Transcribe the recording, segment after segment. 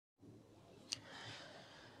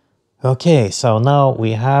Okay, so now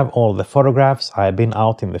we have all the photographs. I've been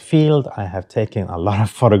out in the field. I have taken a lot of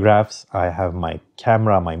photographs. I have my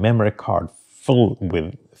camera, my memory card full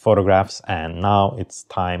with photographs, and now it's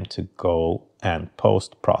time to go and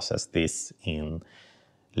post-process this in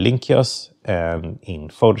Lynkeos and in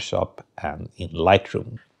Photoshop and in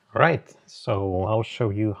Lightroom. Right, so I'll show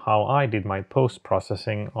you how I did my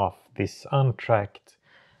post-processing of this untracked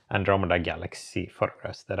Andromeda Galaxy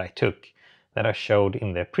photographs that I took, that I showed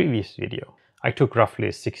in the previous video. I took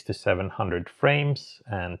roughly 600 to 700 frames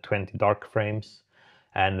and 20 dark frames,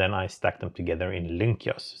 and then I stacked them together in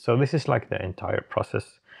Lynkeos. So this is like the entire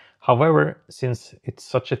process. However, since it's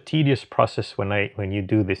such a tedious process when you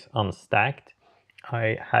do this unstacked,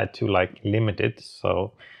 I had to like limit it.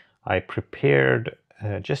 So I prepared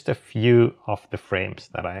just a few of the frames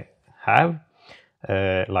that I have,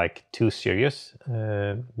 like 2 series,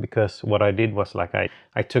 because what I did was like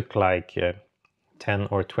I took like 10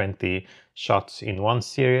 or 20 shots in one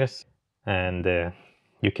series, and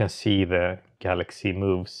you can see the galaxy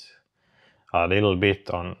moves a little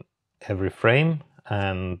bit on every frame,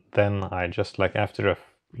 and then I just like after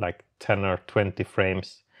like 10 or 20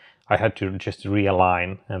 frames I had to just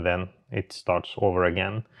realign, and then it starts over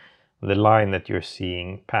again. The line that you're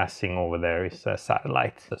seeing passing over there is a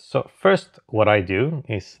satellite. So first what I do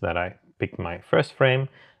is that I pick my first frame,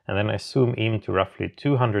 and then I zoom in to roughly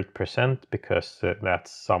 200% because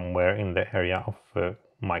that's somewhere in the area of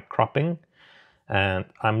my cropping. And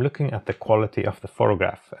I'm looking at the quality of the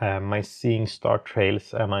photograph. Am I seeing star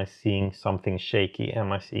trails? Am I seeing something shaky?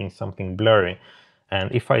 Am I seeing something blurry?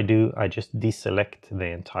 And if I do, I just deselect the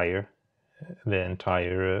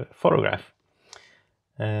entire photograph.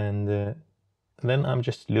 And then I'm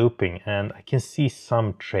just looping, and I can see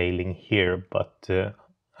some trailing here, but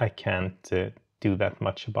I can't do that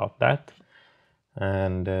much about that.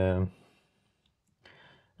 And I'm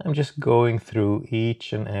just going through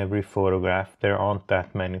each and every photograph. There aren't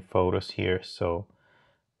that many photos here, so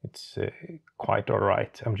it's quite all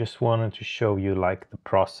right. I'm just wanting to show you like the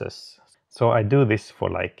process. So I do this for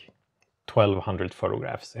like 1200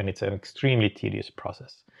 photographs, and it's an extremely tedious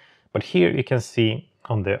process. But here you can see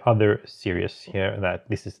on the other series here that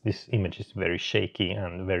this image is very shaky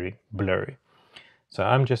and very blurry. So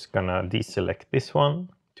I'm just gonna deselect this one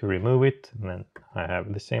to remove it, and then I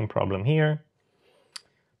have the same problem here.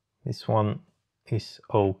 This one is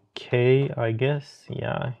okay, I guess.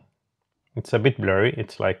 Yeah, it's a bit blurry.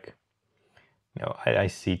 It's like, you know, I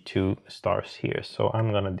see 2 stars here, so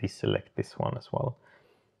I'm gonna deselect this one as well.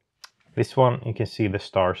 This one, you can see the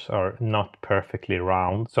stars are not perfectly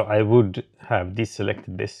round, so I would have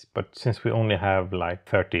deselected this, but since we only have like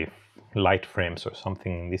 30 light frames or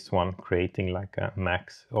something in this one, creating like a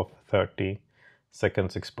max of 30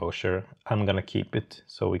 seconds exposure, I'm gonna keep it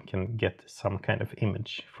so we can get some kind of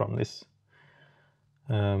image from this.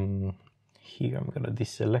 Here I'm gonna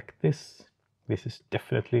deselect this. This is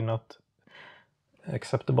definitely not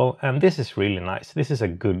acceptable, and this is really nice. This is a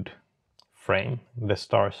good frame. The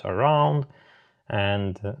stars are round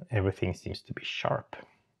and everything seems to be sharp.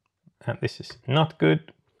 And this is not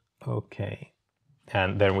good. Okay,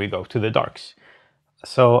 and then we go to the darks.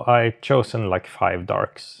 So I've chosen like 5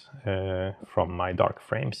 darks from my dark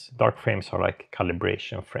frames. Dark frames are like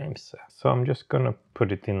calibration frames. So I'm just gonna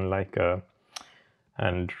put it in like a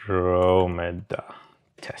Andromeda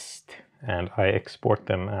test, and I export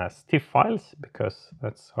them as TIFF files because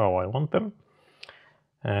that's how I want them.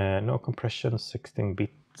 No compression,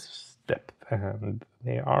 16-bit depth, and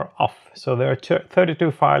they are off. So there are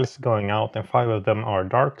 32 files going out, and 5 of them are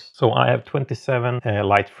darks. So I have 27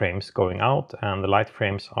 light frames going out, and the light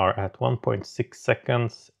frames are at 1.6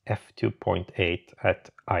 seconds, f2.8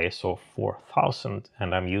 at ISO 4000,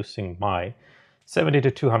 and I'm using my 70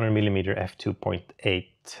 to 200 millimeter f2.8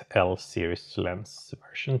 L series lens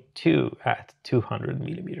version 2 at 200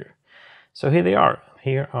 millimeter. So here they are.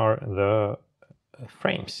 Here are the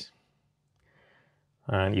frames,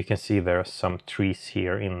 and you can see there are some trees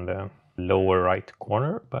here in the lower right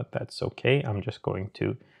corner, but that's okay. I'm just going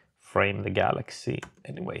to frame the galaxy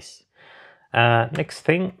anyways. Next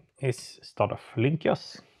thing is start off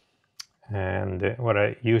Lynkeos, and what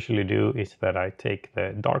I usually do is that I take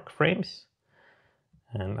the dark frames,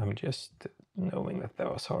 and I'm just knowing that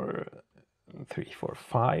those are 3, 4,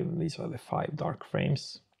 5. These are the 5 dark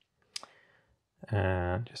frames,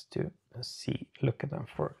 just to look at them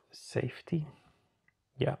for safety.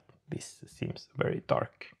 Yeah, this seems very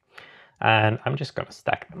dark, and I'm just gonna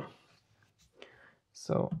stack them.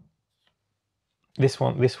 So this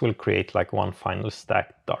will create like one final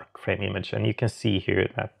stacked dark frame image, and you can see here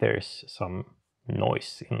that there's some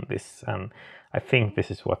noise in this, and I think this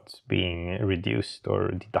is what's being reduced or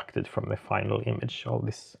deducted from the final image, all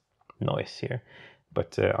this noise here.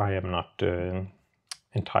 But I am not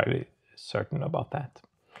entirely certain about that.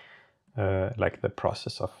 Like the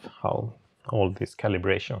process of how all these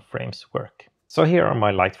calibration frames work. So here are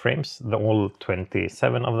my light frames, all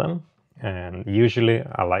 27 of them. And usually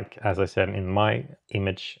I like, as I said, in my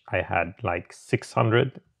image, I had like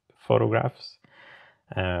 600 photographs.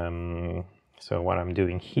 So what I'm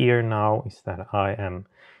doing here now is that I am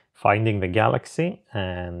finding the galaxy,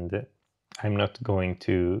 and I'm not going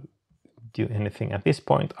to do anything at this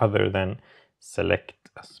point other than select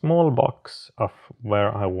a small box of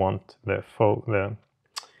where I want the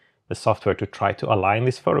software to try to align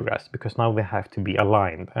these photographs, because now they have to be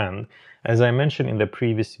aligned. And as I mentioned in the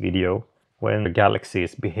previous video, when the galaxy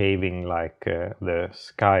is behaving like the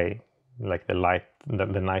sky, like the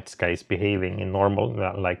night sky is behaving in normal,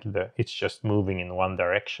 like it's just moving in one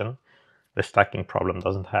direction, the stacking problem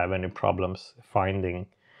doesn't have any problems finding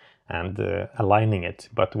and aligning it.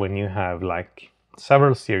 But when you have like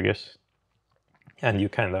several series and you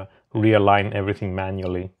kind of realign everything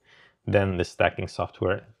manually, then the stacking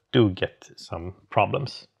software do get some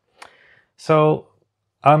problems. So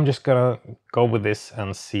I'm just gonna go with this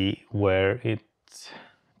and see where it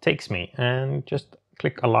takes me, and just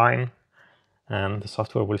click align, and the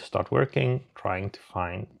software will start working, trying to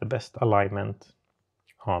find the best alignment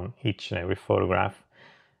on each and every photograph.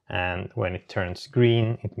 And when it turns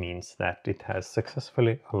green, it means that it has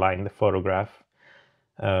successfully aligned the photograph.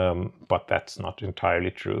 But that's not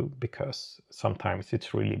entirely true, because sometimes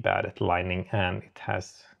it's really bad at aligning and it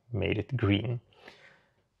has made it green.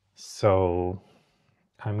 So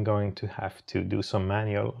I'm going to have to do some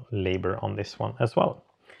manual labor on this one as well.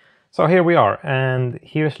 So here we are, and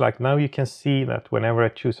here's like, now you can see that whenever I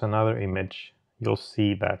choose another image, you'll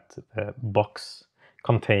see that the box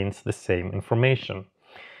contains the same information,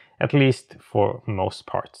 at least for most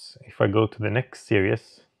parts. If I go to the next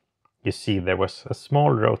series, you see there was a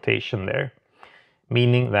small rotation there,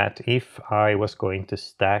 meaning that if I was going to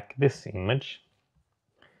stack this image,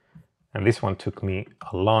 and this one took me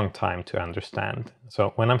a long time to understand.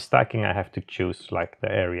 So when I'm stacking, I have to choose like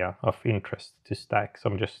the area of interest to stack. So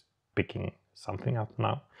I'm just picking something up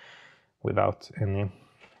now without any,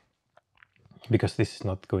 because this is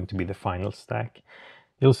not going to be the final stack.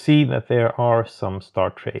 You'll see that there are some star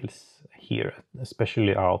trails here,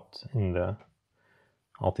 especially out in the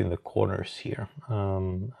corners here,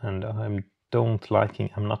 and I'm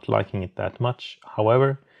not liking it that much.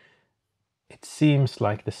 However, it seems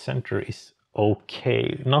like the center is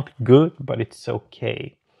okay, not good, but it's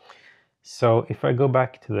okay. So if I go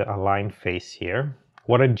back to the align phase here,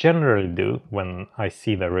 what I generally do when I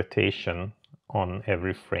see the rotation on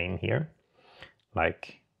every frame here,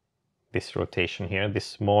 like this rotation here, this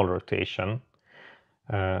small rotation,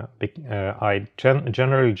 I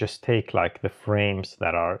generally just take like the frames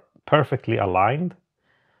that are perfectly aligned,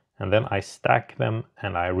 and then I stack them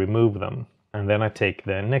and I remove them. And then I take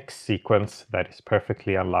the next sequence that is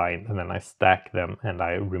perfectly aligned, and then I stack them and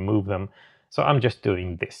I remove them. So I'm just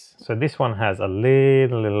doing this. So this one has a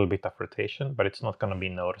little bit of rotation, but it's not going to be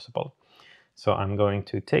noticeable. So I'm going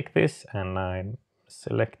to take this and I'm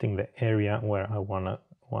selecting the area where I want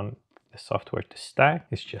the software to stack.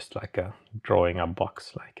 It's just like drawing a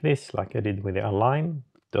box like this, like I did with the align.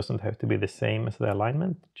 It doesn't have to be the same as the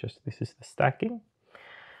alignment, just this is the stacking.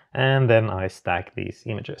 And then I stack these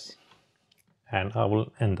images, and I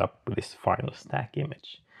will end up with this final stack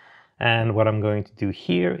image. And what I'm going to do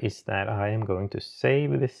here is that I am going to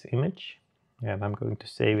save this image, and I'm going to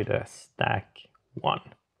save it as stack1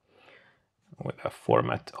 with a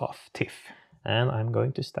format of TIFF. And I'm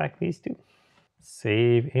going to stack these two.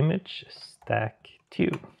 Save image,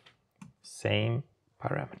 stack2, same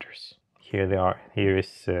parameters. Here they are. Here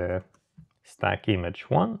is stack image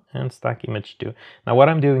 1 and stack image 2. Now what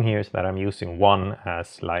I'm doing here is that I'm using 1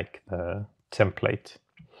 as like the template.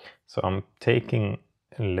 So I'm taking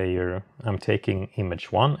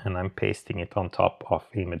image 1 and I'm pasting it on top of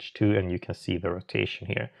image 2, and you can see the rotation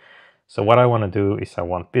here. So what I want to do is I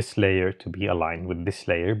want this layer to be aligned with this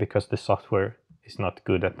layer, because the software is not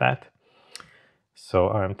good at that. So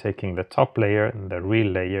I'm taking the top layer and the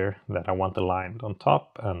real layer that I want aligned on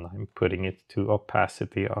top, and I'm putting it to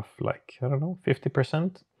opacity of like, I don't know,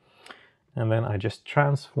 50%. And then I just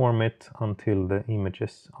transform it until the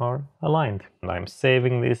images are aligned. And I'm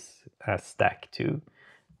saving this as stack2,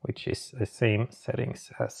 which is the same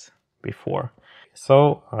settings as before.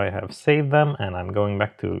 So I have saved them, and I'm going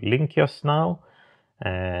back to Lynkeos now.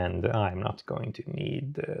 And I'm not going to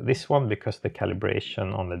need this one because the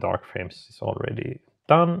calibration on the dark frames is already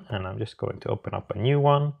done, and I'm just going to open up a new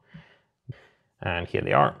one. And here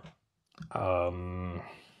they are.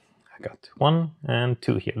 I got 1 and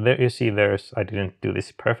 2 here. There you see I didn't do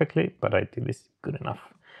this perfectly, but I did this good enough.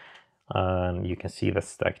 And you can see that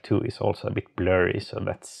stack 2 is also a bit blurry, so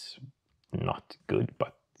that's not good,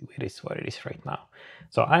 but it is what it is right now.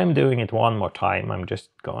 So I'm doing it one more time. I'm just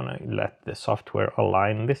gonna let the software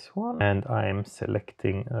align this one, and I'm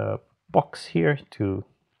selecting a box here to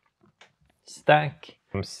stack.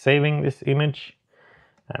 I'm saving this image,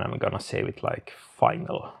 and I'm gonna save it like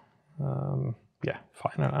final.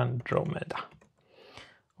 Final Andromeda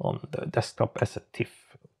on the desktop as a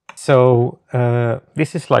TIFF. So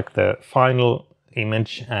this is like the final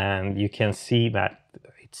image, and you can see that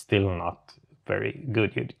it's still not very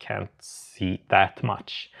good. You can't see that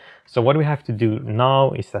much. So what we have to do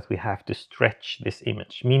now is that we have to stretch this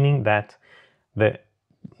image, meaning that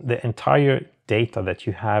the entire data that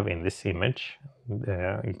you have in this image,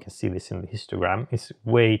 you can see this in the histogram, is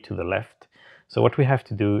way to the left. So what we have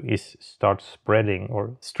to do is start spreading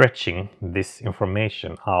or stretching this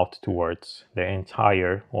information out towards the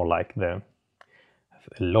entire, or like the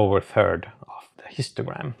lower third of the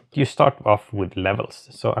histogram. You start off with levels.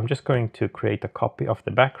 So I'm just going to create a copy of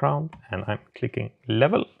the background, and I'm clicking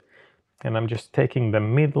level, and I'm just taking the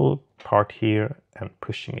middle part here and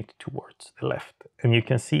pushing it towards the left. And you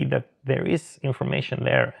can see that there is information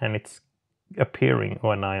there, and it's appearing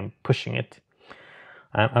when I'm pushing it.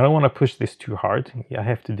 And I don't want to push this too hard. I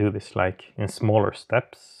have to do this like in smaller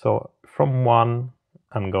steps. So from 1,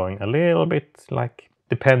 I'm going a little bit, like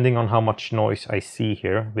depending on how much noise I see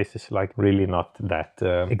here. This is like really not that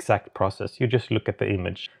exact process. You just look at the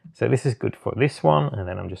image. So this is good for this one, and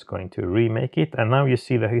then I'm just going to remake it. And now you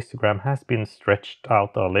see the histogram has been stretched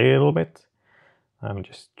out a little bit. I'm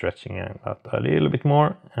just stretching it out a little bit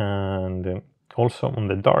more. And also on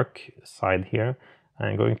the dark side here,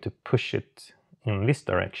 I'm going to push it in this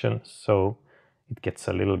direction so it gets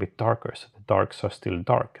a little bit darker, so the darks are still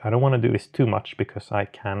dark. I don't want to do this too much because I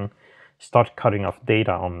can start cutting off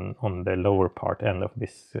data on the lower part end of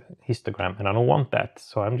this histogram, and I don't want that.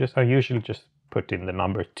 So I usually just put in the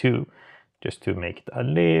number 2 just to make it a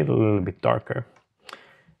little bit darker.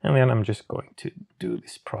 And then I'm just going to do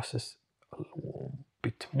this process a little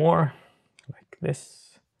bit more like this.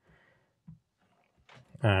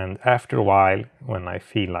 And after a while, when I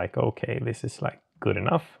feel like, okay, this is like good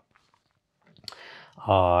enough,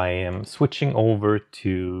 I am switching over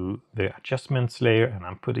to the adjustments layer, and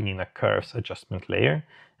I'm putting in a curves adjustment layer,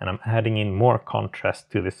 and I'm adding in more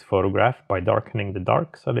contrast to this photograph by darkening the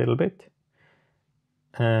darks a little bit.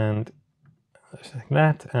 And just like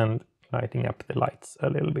that, and lighting up the lights a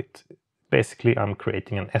little bit. Basically, I'm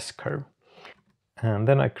creating an S-curve. And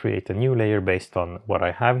then I create a new layer based on what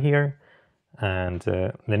I have here. And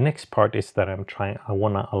the next part is that I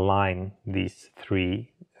want to align these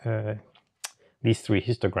three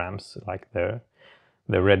histograms, like the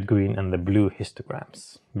red, green, and the blue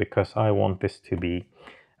histograms, because I want this to be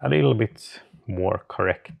a little bit more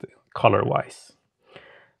correct color-wise.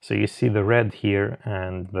 So you see the red here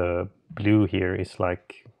and the blue here is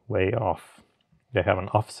like way off. They have an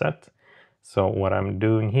offset. So what I'm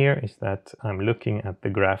doing here is that I'm looking at the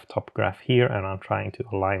top graph here, and I'm trying to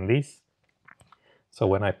align these. So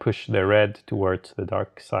when I push the red towards the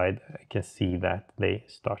dark side, I can see that they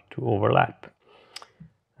start to overlap.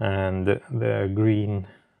 And the green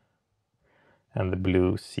and the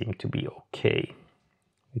blue seem to be okay.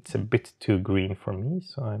 It's a bit too green for me,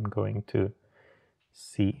 so I'm going to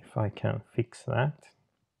see if I can fix that.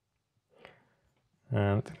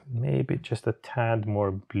 And maybe just a tad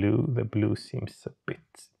more blue. The blue seems a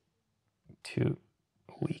bit too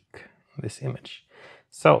weak in this image.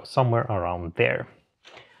 So somewhere around there.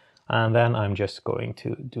 And then I'm just going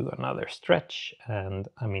to do another stretch. And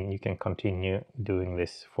I mean, you can continue doing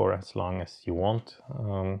this for as long as you want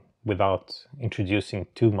without introducing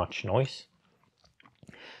too much noise.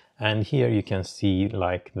 And here you can see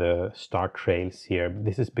like the star trails here.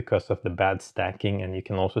 This is because of the bad stacking, and you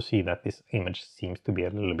can also see that this image seems to be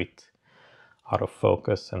a little bit out of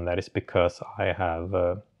focus, and that is because I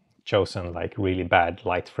have chosen like really bad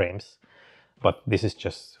light frames. But this is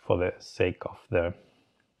just for the sake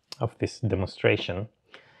of this demonstration.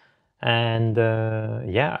 And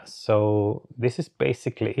yeah, so this is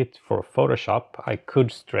basically it for Photoshop. I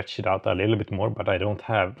could stretch it out a little bit more, but I don't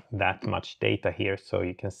have that much data here, so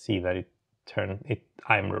you can see that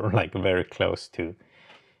I'm like very close to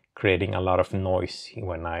creating a lot of noise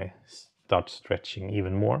when I start stretching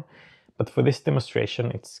even more. But for this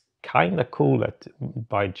demonstration, it's kind of cool that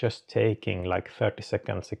by just taking like 30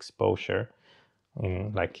 seconds exposure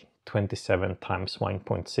in like 27 times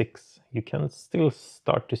 1.6, you can still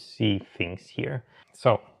start to see things here.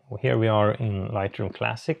 So here we are in Lightroom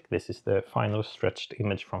Classic. This is the final stretched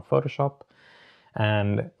image from Photoshop.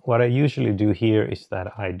 And what I usually do here is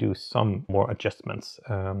that I do some more adjustments.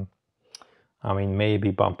 I mean,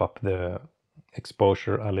 maybe bump up the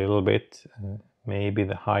exposure a little bit, maybe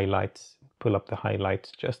the highlights, pull up the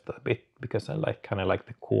highlights just a bit, because I kind of like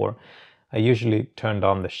the core. I usually turn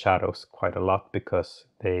down the shadows quite a lot because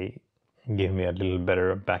they give me a little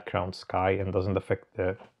better background sky and doesn't affect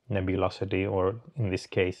the nebulosity, or in this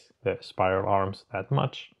case the spiral arms, that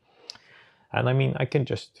much. And I mean, I can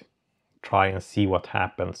just try and see what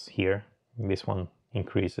happens here. This one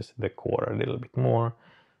increases the core a little bit more.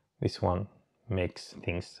 This one makes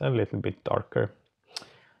things a little bit darker.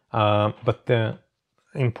 But the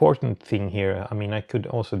important thing here, I mean, I could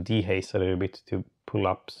also dehaze a little bit to pull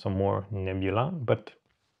up some more nebula, but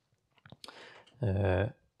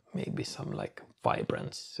maybe some like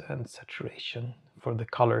vibrance and saturation for the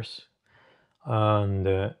colors. And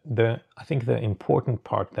I think the important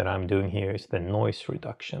part that I'm doing here is the noise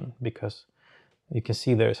reduction, because you can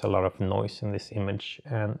see there's a lot of noise in this image,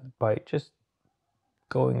 and by just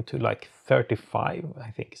going to like 35,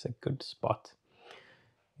 I think is a good spot.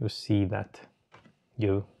 You see that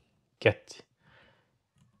you get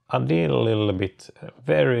a little bit,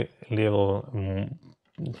 very little,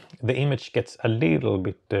 the image gets a little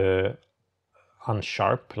bit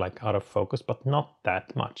unsharp, like out of focus, but not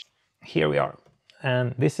that much. Here we are,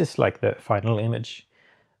 and this is like the final image.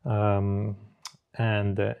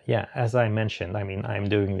 Yeah, as I mentioned, I mean, I'm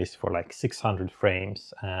doing this for like 600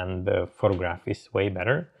 frames, and the photograph is way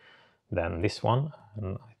better than this one.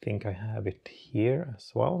 And I think I have it here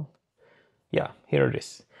as well. Yeah, here it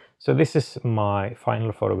is. So this is my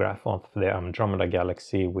final photograph of the Andromeda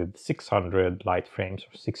Galaxy with 600 light frames,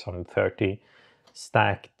 or 630,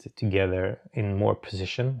 stacked together in more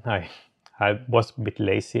position. I was a bit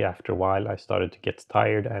lazy after a while. I started to get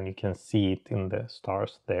tired, and you can see it in the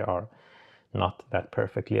stars. They are not that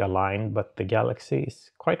perfectly aligned, but the galaxy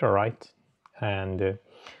is quite all right. And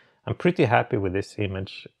I'm pretty happy with this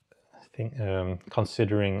image,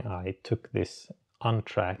 considering I took this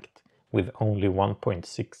untracked with only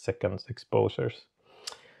 1.6 seconds exposures.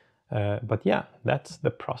 But yeah, that's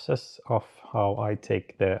the process of how I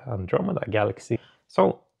take the Andromeda Galaxy.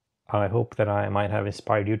 So I hope that I might have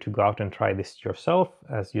inspired you to go out and try this yourself.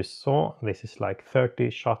 As you saw, this is like 30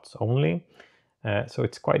 shots only. So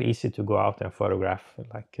it's quite easy to go out and photograph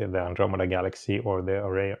like the Andromeda Galaxy or the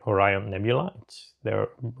Orion Nebula. They're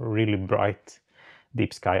really bright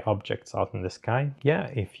deep sky objects out in the sky. Yeah,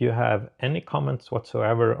 if you have any comments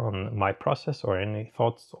whatsoever on my process, or any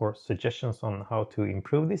thoughts or suggestions on how to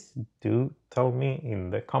improve this, do tell me in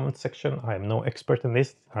the comment section. I'm no expert in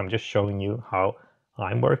this. I'm just showing you how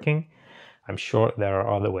I'm working. I'm sure there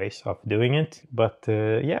are other ways of doing it, but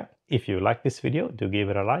yeah, if you like this video, do give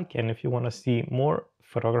it a like. And if you want to see more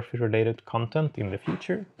photography related content in the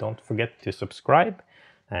future, don't forget to subscribe,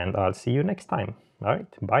 and I'll see you next time. All right,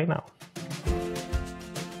 bye now.